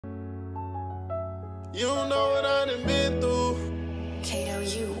You don't know what I done been through. T.o,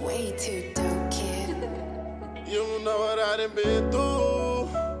 you way too dope, kid. You don't know what I done been through.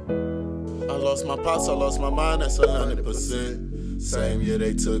 I lost my pops, I lost my mind, that's 100%. Same year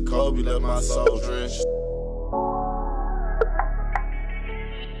they took Kobe, left my soul drenched.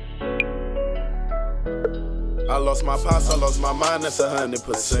 I lost my pops, I lost my mind, that's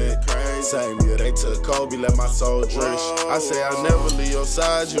 100%. Same year they took Kobe, let my soul drenched. I say I'll never leave your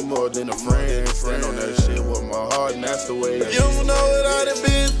side, you more than a friend. Friend on that shit with my heart, and that's the way it is. You don't know what I done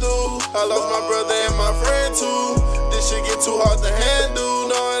been through. I lost my brother and my friend too. This shit get too hard to handle.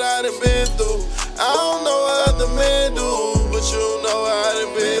 Know what I done been through. I don't know what other men do, but you know what I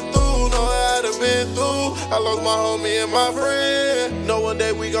done been through. Know what I done been through. I lost my homie and my friend. Know one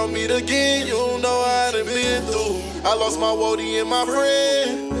day we gon' meet again. You don't know what I done been through. I lost my woody and my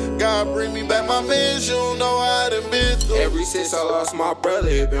friend. God bring me back my man, you don't know what I done been through. Ever since I lost my brother,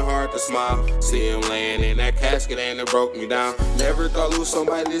 it been hard to smile. See him laying in that casket and it broke me down. Never thought lose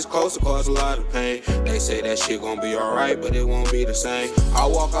somebody this close to cause a lot of pain. They say that shit gon' be alright, but it won't be the same. I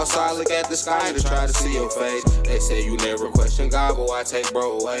walk outside, look at the sky to try to see your face. They say you never question God, but why take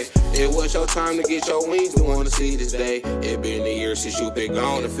bro away? It was your time to get your wings, to wanna see this day. It been a year since you been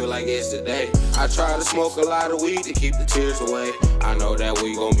gone, it feel like it's today. I try to smoke a lot of weed to keep the tears away. I know that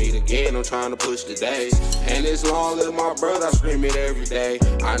we gon' meet again, I'm trying to push the days. And as long as my brother, I scream it every day.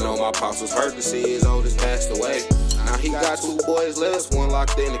 I know my pops was hurt to see his oldest passed away. Now he got 2 boys left, 1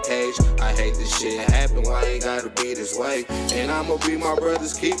 locked in the cage. I hate this shit happen, why it gotta be this way? And I'ma be my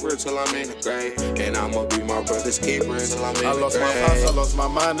brother's keeper until I'm in the grave. And I'ma be my brother's keeper until I'm in the grave. I lost my pops, I lost my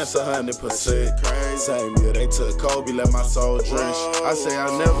mind, that's 100%. Same year they took Kobe, let my soul drench. I say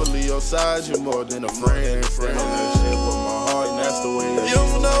I'll never leave your side, you more than a friend. Friend on that shit with my heart, and that's the way it is. You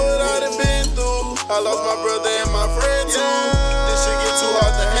don't know what I done been through. I lost my brother and my friend too. This shit get too hard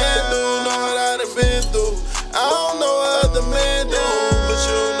to handle. Know what I done been through. I don't know what other men do, but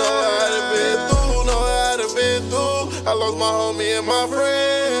you know what I done been through. Know what I done been through. I lost my homie and my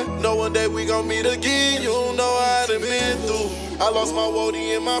friend. Know one day we gon' meet again. You don't know what I done been through. I lost my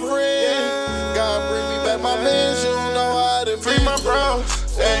woody and my friend. God bring me back my man. You don't know what I done been through. Free my bros.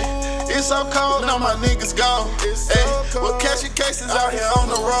 Hey, it's so cold, now my niggas gone. Hey, we're catching cases out here on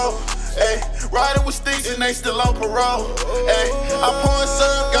the road. Ay, riding with sticks and they still on parole. Ay, I'm pouring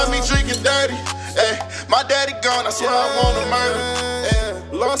syrup, got me drinking dirty. Ay, my daddy gone, I swear I wanna murder.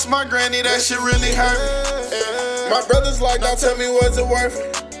 Ay, lost my granny, that shit really hurt me. Ay, my brother's like, now tell me, was it worth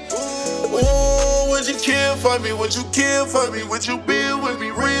it? Ooh, would you kill for me? Would you kill for me? Would you be with me,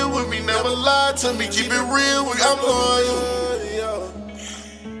 real with me? Never lie to me, keep it real with me, I'm loyal.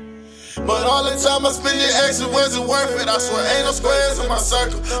 But all the time I spend it extra, was it worth it? I swear ain't no squares in my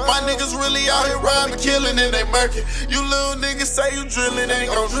circle. My niggas really out here robbing, killing, and they murking. You little niggas say you drilling,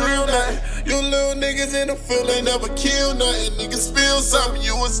 ain't gon' drill nothing. You little niggas in the field ain't never kill nothing. Niggas spill something,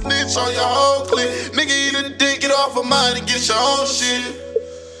 you a snitch on your whole clique. Nigga eat a dick, get off of mine and get your own shit.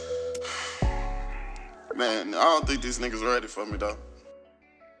 Man, I don't think these niggas ready for me though.